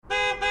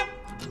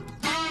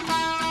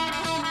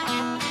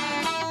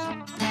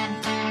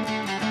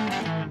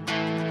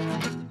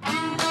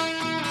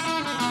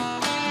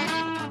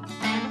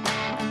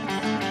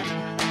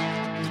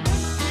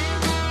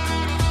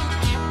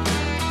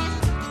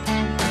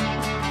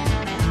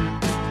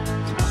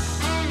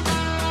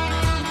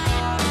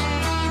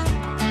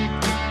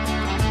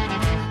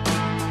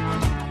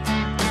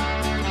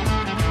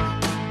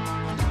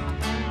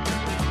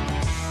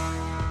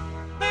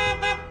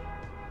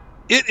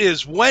It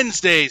is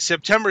Wednesday,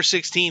 September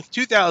 16th,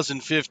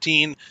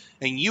 2015,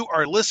 and you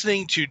are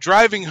listening to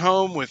Driving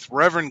Home with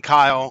Reverend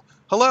Kyle.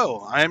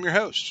 Hello, I am your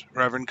host,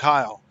 Reverend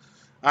Kyle.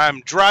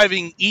 I'm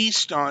driving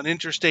east on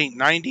Interstate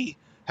 90,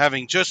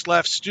 having just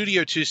left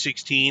Studio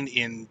 216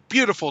 in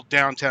beautiful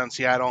downtown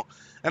Seattle,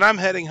 and I'm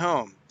heading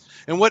home.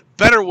 And what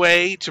better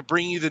way to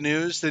bring you the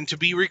news than to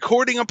be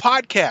recording a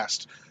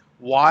podcast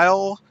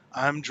while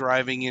I'm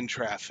driving in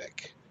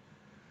traffic?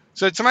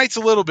 So tonight's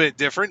a little bit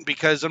different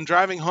because I'm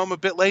driving home a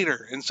bit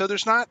later, and so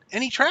there's not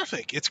any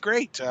traffic. It's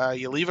great.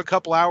 You leave a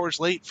couple hours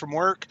late from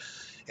work,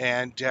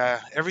 and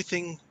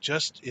everything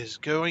just is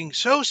going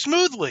so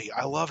smoothly.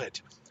 I love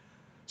it.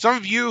 Some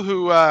of you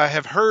who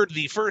have heard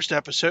the first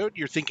episode,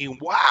 you're thinking,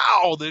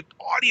 wow, the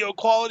audio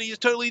quality is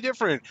totally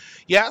different.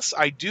 Yes,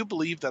 I do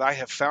believe that I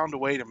have found a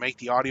way to make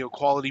the audio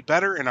quality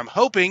better, and I'm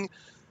hoping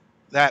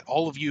that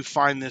all of you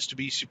find this to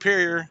be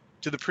superior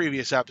to the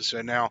previous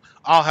episode. Now,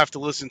 I'll have to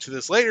listen to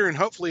this later, and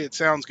hopefully it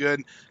sounds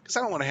good, because I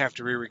don't want to have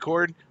to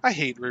re-record. I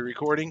hate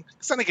re-recording,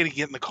 because then I get to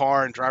get in the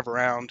car and drive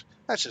around.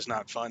 That's just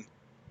not fun.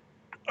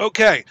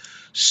 Okay,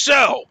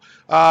 so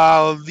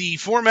the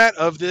format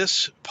of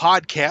this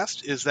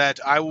podcast is that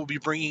I will be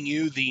bringing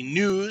you the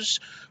news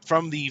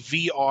from the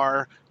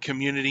VR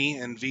community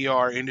and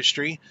VR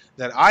industry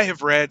that I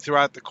have read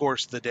throughout the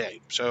course of the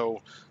day.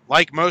 So,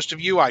 like most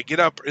of you, I get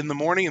up in the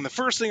morning, and the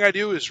first thing I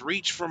do is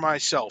reach for my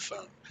cell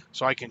phone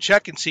so I can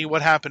check and see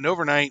what happened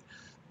overnight.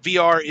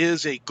 VR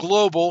is a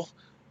global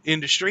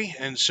industry,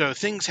 and so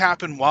things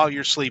happen while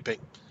you're sleeping.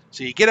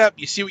 So you get up,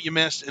 you see what you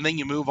missed, and then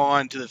you move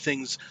on to the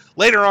things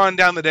later on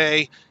down the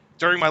day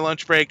during my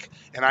lunch break,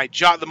 and I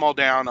jot them all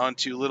down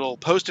onto little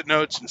Post-it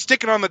notes and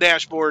stick it on the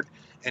dashboard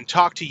and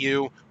talk to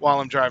you while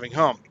I'm driving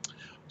home.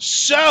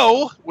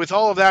 So, with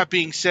all of that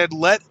being said,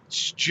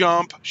 let's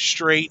jump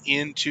straight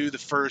into the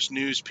first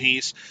news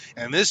piece,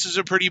 and this is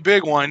a pretty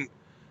big one.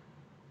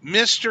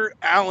 Mr.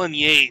 Alan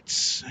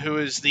Yates, who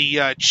is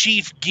the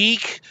chief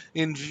geek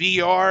in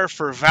VR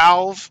for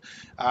Valve,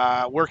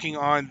 working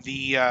on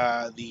the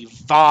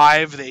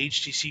Vive, the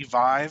HTC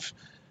Vive,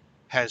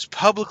 has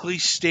publicly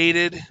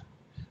stated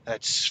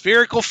that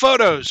spherical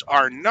photos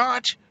are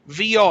not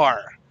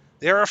VR.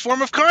 They are a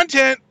form of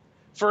content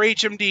for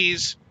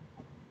HMDs,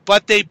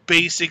 but they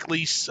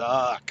basically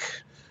suck.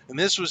 And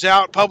this was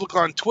out public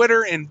on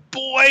Twitter, and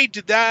boy,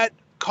 did that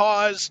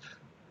cause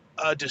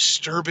a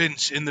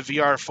disturbance in the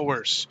VR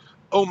force.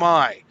 Oh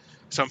my.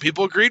 Some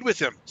people agreed with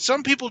him.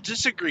 Some people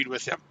disagreed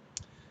with him.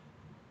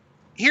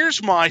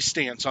 Here's my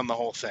stance on the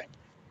whole thing,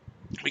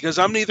 because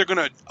I'm neither going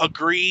to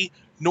agree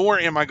nor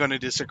am I going to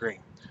disagree.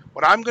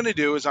 What I'm going to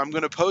do is I'm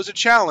going to pose a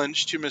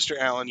challenge to Mr.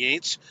 Alan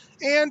Yates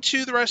and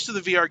to the rest of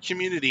the VR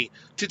community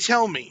to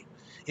tell me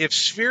if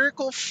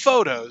spherical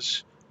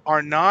photos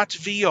are not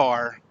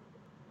VR,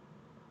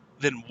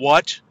 then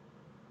what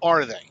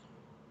are they?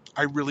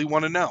 I really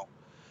want to know.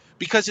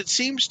 Because it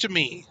seems to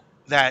me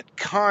that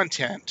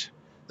content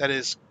that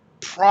is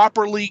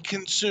properly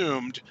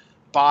consumed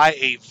by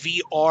a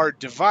VR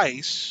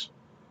device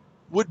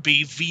would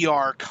be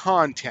VR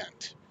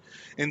content.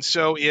 And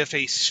so if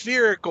a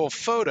spherical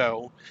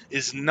photo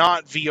is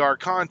not VR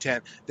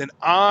content, then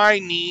I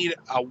need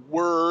a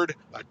word,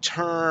 a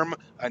term,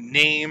 a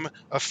name,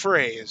 a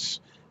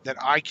phrase that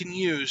I can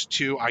use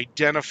to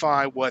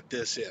identify what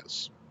this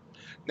is.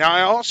 Now,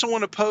 I also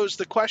want to pose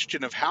the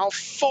question of how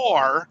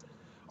far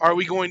are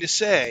we going to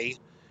say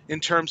in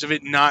terms of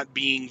it not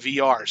being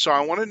VR? So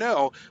I want to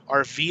know,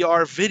 are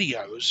VR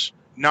videos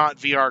not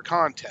VR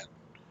content?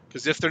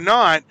 Because if they're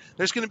not,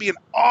 there's going to be an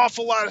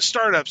awful lot of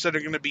startups that are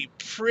going to be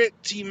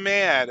pretty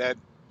mad at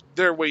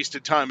their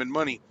wasted time and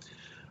money.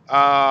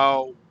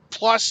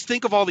 Plus,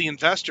 think of all the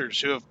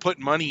investors who have put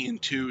money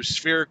into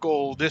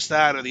spherical this,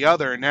 that, or the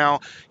other. And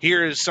now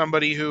here is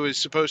somebody who is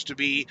supposed to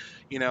be,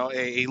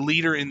 a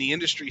leader in the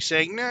industry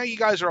saying, no, you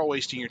guys are all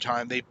wasting your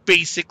time. They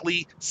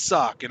basically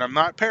suck. And I'm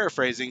not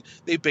paraphrasing.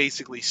 They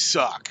basically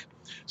suck.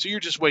 So you're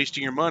just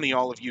wasting your money,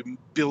 all of you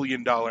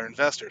billion-dollar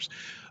investors.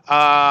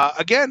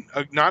 Again,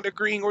 not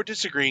agreeing or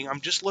disagreeing. I'm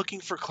just looking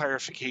for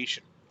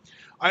clarification.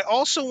 I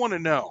also want to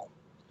know,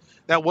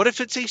 now, what if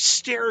it's a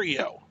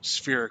stereo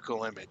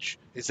spherical image?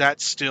 Is that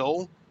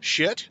still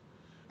shit?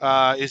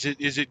 Is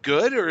it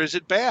good or is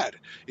it bad?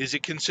 Is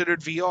it considered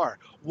VR?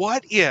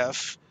 What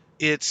if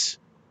it's...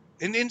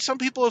 And some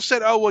people have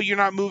said, oh, well, you're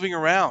not moving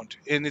around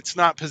and it's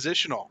not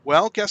positional.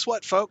 Well, guess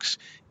what, folks?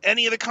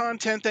 Any of the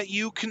content that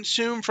you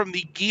consume from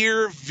the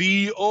Gear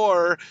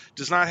VR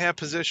does not have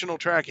positional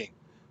tracking.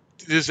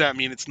 Does that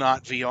mean it's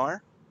not VR?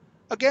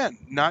 Again,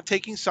 not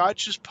taking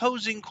sides, just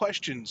posing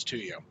questions to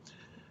you.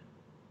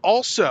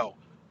 Also,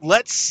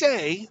 let's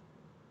say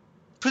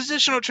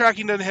positional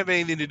tracking doesn't have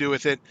anything to do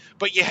with it,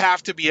 but you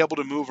have to be able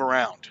to move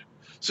around.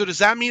 So does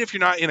that mean if you're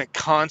not in a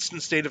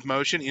constant state of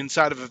motion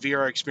inside of a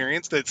VR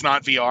experience that it's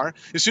not VR?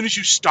 As soon as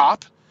you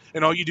stop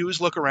and all you do is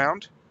look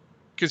around?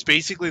 Because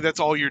basically that's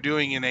all you're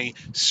doing in a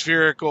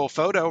spherical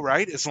photo,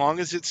 right? As long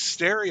as it's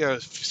stereo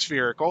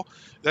spherical,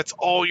 that's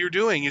all you're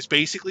doing is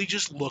basically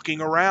just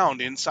looking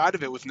around inside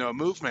of it with no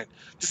movement.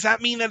 Does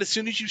that mean that as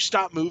soon as you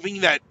stop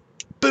moving that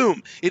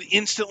boom, it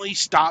instantly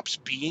stops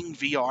being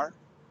VR?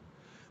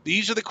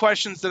 These are the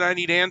questions that I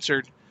need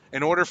answered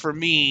in order for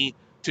me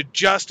to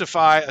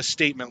justify a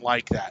statement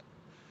like that.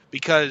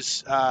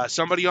 Because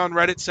somebody on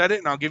Reddit said it,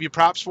 and I'll give you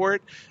props for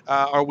it.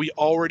 Are we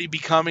already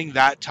becoming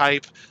that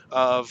type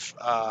of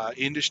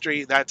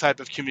industry, that type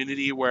of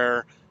community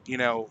where,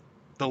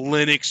 the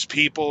Linux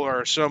people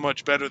are so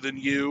much better than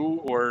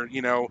you, or,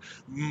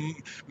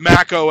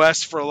 Mac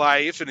OS for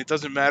life, and it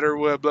doesn't matter,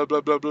 blah, blah,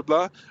 blah, blah, blah,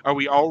 blah? Are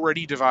we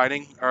already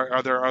dividing?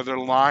 Are there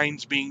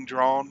lines being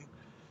drawn?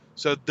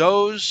 So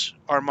those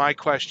are my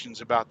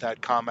questions about that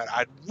comment.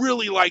 I'd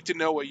really like to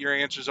know what your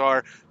answers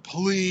are.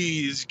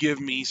 Please give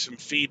me some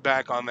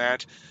feedback on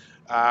that.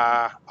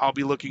 I'll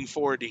be looking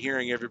forward to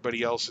hearing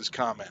everybody else's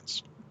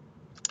comments.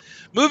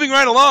 Moving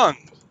right along,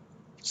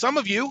 some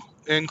of you,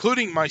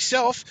 including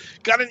myself,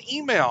 got an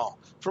email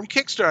from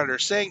Kickstarter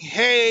saying,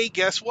 hey,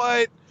 guess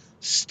what?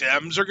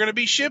 Stems are going to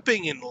be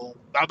shipping in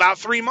about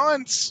 3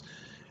 months.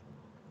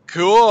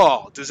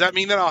 Cool. Does that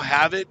mean that I'll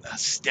have a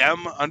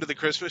stem under the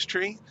Christmas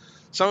tree?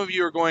 Some of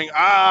you are going,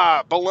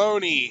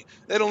 baloney.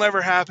 It'll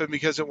never happen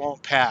because it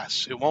won't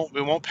pass. It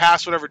won't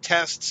pass whatever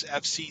tests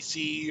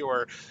FCC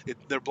or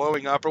they're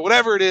blowing up or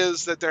whatever it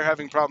is that they're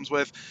having problems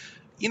with.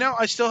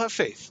 I still have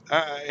faith.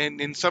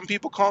 And some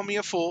people call me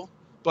a fool,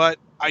 but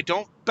I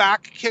don't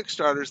back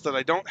Kickstarters that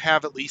I don't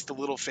have at least a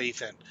little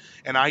faith in.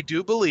 And I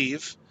do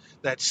believe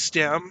that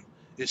STEM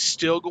is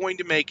still going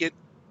to make it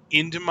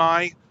into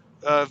my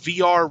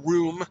VR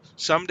room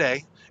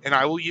someday, and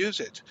I will use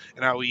it.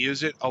 And I will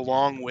use it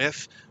along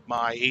with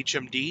my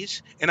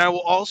HMDs, and I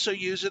will also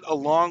use it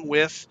along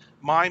with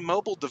my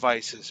mobile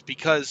devices,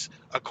 because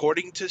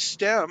according to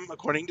STEM,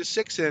 according to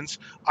 6sense,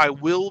 I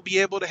will be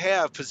able to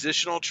have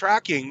positional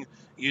tracking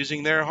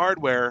using their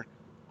hardware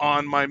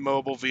on my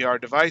mobile VR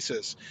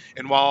devices.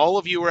 And while all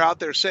of you are out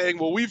there saying,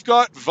 well, we've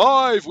got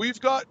Vive, we've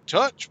got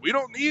Touch, we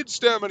don't need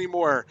STEM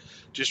anymore,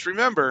 just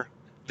remember,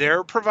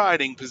 they're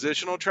providing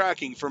positional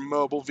tracking for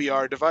mobile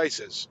VR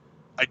devices.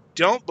 I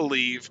don't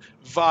believe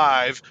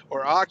Vive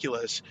or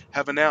Oculus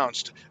have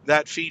announced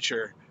that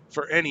feature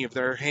for any of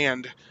their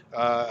hand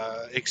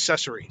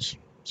accessories.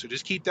 So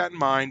just keep that in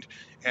mind.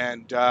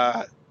 And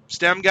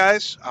STEM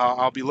guys,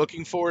 I'll be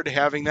looking forward to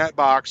having that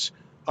box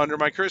under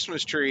my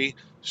Christmas tree.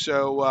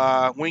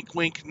 So wink,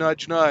 wink,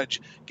 nudge,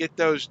 nudge. Get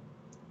those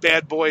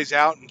bad boys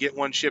out and get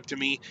one shipped to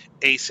me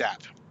ASAP.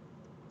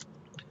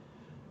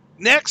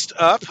 Next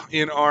up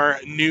in our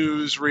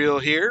news reel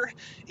here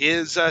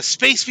is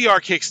Space VR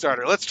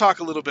Kickstarter. Let's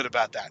talk a little bit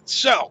about that.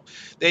 So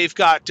they've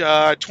got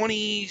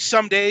 20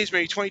 some days,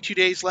 maybe 22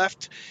 days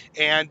left,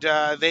 and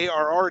they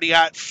are already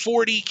at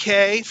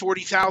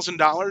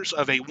 $40,000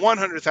 of a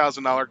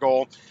 $100,000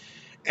 goal.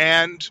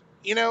 And,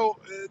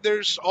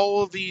 there's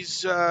all of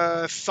these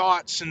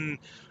thoughts and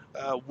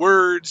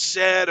words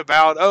said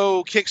about,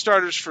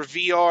 Kickstarters for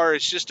VR,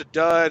 it's just a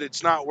dud,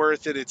 it's not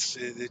worth it,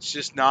 it's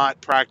just not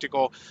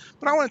practical.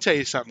 But I want to tell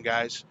you something,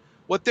 guys.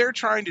 What they're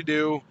trying to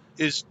do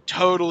is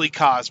totally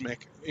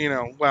cosmic.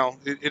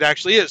 It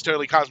actually is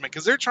totally cosmic,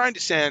 because they're trying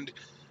to send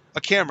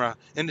a camera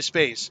into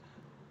space.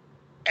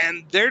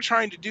 And they're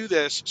trying to do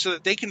this so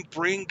that they can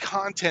bring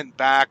content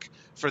back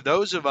for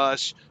those of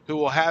us who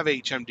will have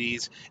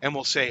HMDs and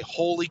will say,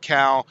 holy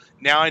cow,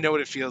 now I know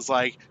what it feels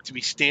like to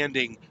be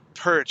standing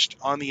perched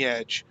on the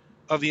edge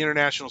of the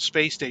International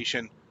Space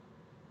Station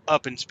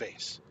up in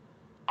space.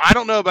 I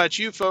don't know about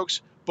you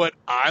folks, but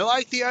I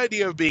like the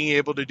idea of being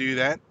able to do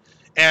that.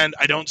 And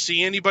I don't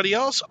see anybody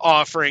else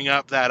offering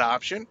up that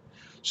option.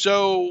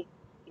 So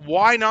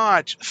why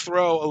not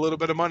throw a little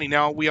bit of money?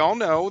 Now, we all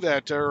know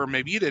that, or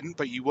maybe you didn't,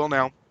 but you will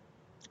now,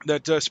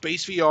 that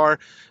Space VR,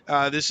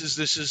 this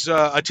is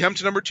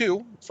attempt number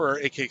 2 for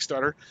a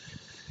Kickstarter.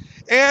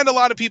 And a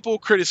lot of people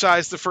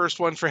criticize the first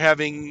one for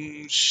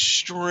having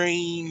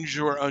strange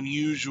or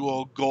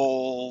unusual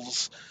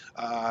goals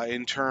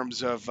in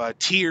terms of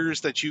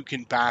tiers that you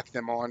can back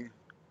them on.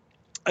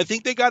 I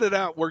think they got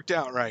it worked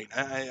out right.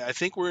 I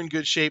think we're in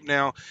good shape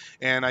now,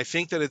 and I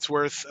think that it's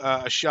worth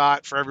a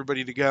shot for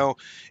everybody to go.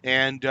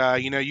 And,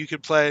 you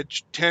could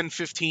pledge 10,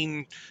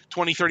 15,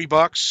 20, 30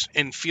 bucks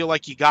and feel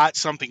like you got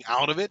something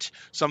out of it,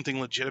 something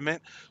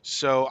legitimate.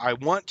 So I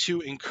want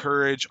to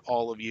encourage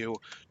all of you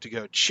to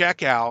go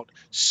check out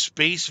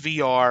Space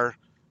VR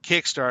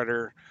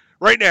Kickstarter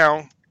right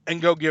now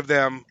and go give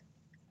them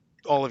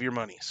all of your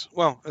monies.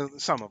 Well,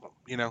 some of them,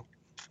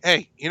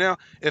 Hey,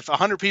 if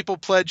 100 people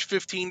pledge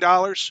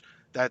 $15,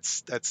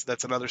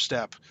 that's another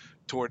step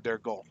toward their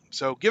goal.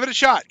 So give it a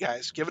shot,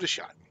 guys. Give it a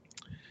shot.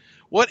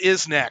 What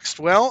is next?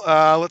 Well,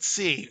 let's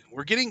see.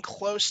 We're getting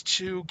close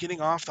to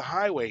getting off the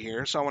highway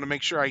here, so I want to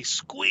make sure I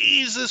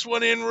squeeze this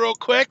one in real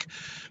quick,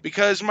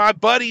 because my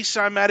buddy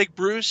Cymatic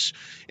Bruce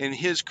and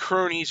his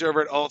cronies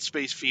over at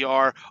AltSpace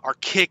VR are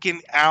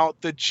kicking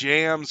out the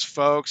jams,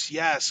 folks.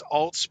 Yes,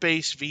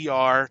 AltSpace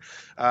VR.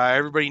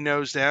 Everybody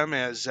knows them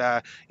as,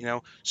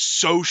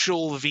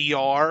 social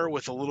VR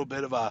with a little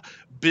bit of a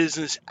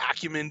business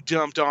acumen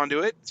dumped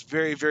onto it. It's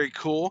very, very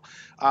cool.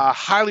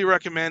 Highly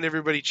recommend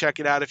everybody check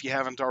it out if you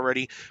haven't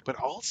already. But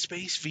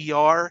AltSpace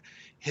VR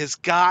has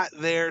got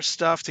their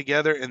stuff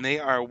together, and they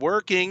are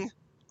working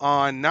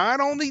on not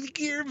only the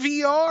Gear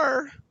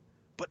VR,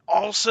 but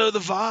also the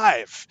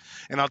Vive.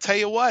 And I'll tell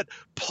you what,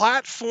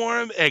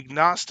 platform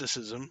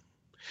agnosticism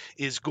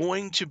is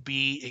going to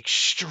be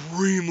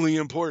extremely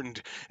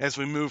important as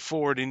we move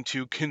forward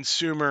into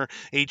consumer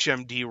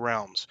HMD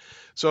realms.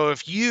 So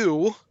if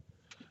you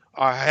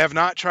have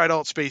not tried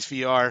AltSpace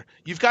VR,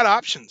 you've got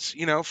options,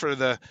 for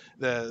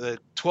the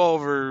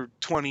 12 or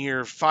 20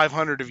 or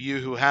 500 of you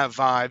who have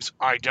Vives.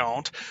 I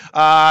don't.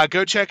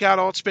 Go check out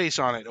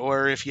AltSpace on it.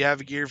 Or if you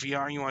have a Gear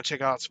VR and you want to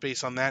check out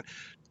AltSpace on that,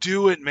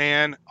 do it,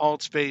 man.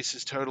 AltSpace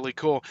is totally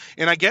cool.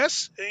 And I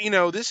guess,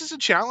 this is a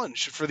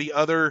challenge for the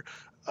other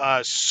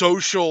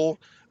social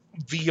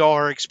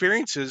VR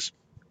experiences.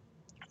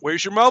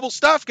 Where's your mobile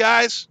stuff,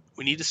 guys?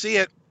 We need to see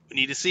it. We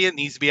need to see it. It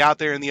needs to be out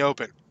there in the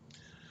open.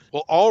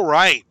 Well, all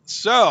right.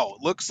 So,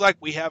 looks like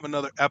we have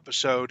another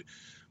episode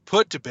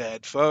put to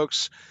bed,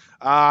 folks.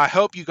 I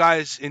hope you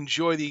guys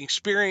enjoy the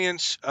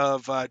experience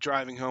of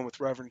driving home with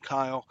Reverend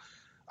Kyle.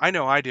 I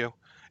know I do.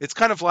 It's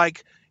kind of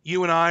like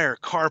you and I are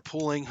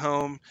carpooling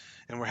home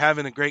and we're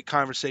having a great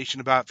conversation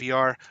about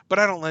VR, but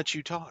I don't let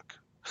you talk.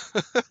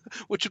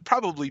 Which would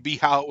probably be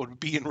how it would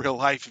be in real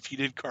life if you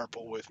did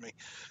carpool with me.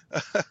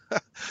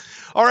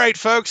 All right,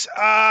 folks.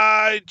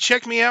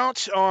 Check me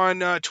out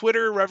on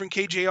Twitter, Reverend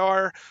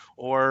KJR,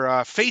 or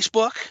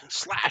Facebook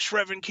 /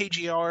 Reverend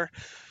KJR,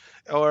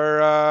 or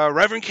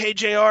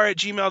ReverendKJR at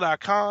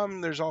gmail.com.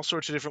 There's all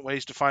sorts of different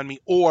ways to find me.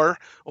 Or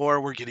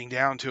we're getting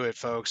down to it,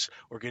 folks.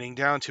 We're getting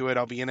down to it.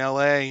 I'll be in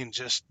LA in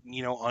just,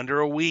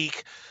 under a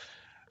week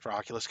for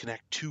Oculus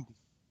Connect 2.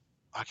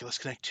 Oculus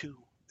Connect 2.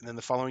 And then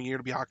the following year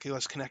it'll be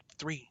Oculus Connect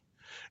 3.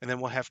 And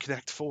then we'll have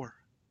Connect 4.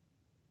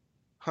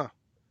 Huh.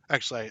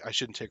 Actually, I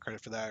shouldn't take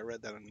credit for that. I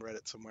read that on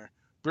Reddit somewhere.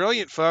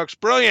 Brilliant, folks.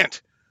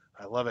 Brilliant.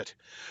 I love it.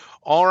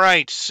 All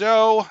right.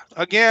 So,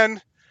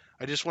 again,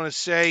 I just want to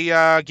say,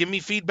 give me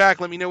feedback.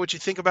 Let me know what you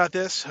think about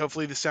this.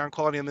 Hopefully the sound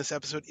quality on this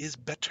episode is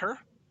better.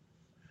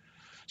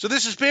 So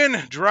this has been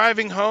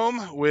Driving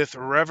Home with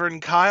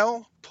Reverend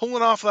Kyle,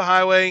 pulling off the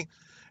highway.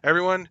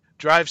 Everyone,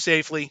 drive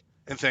safely,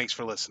 and thanks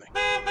for listening.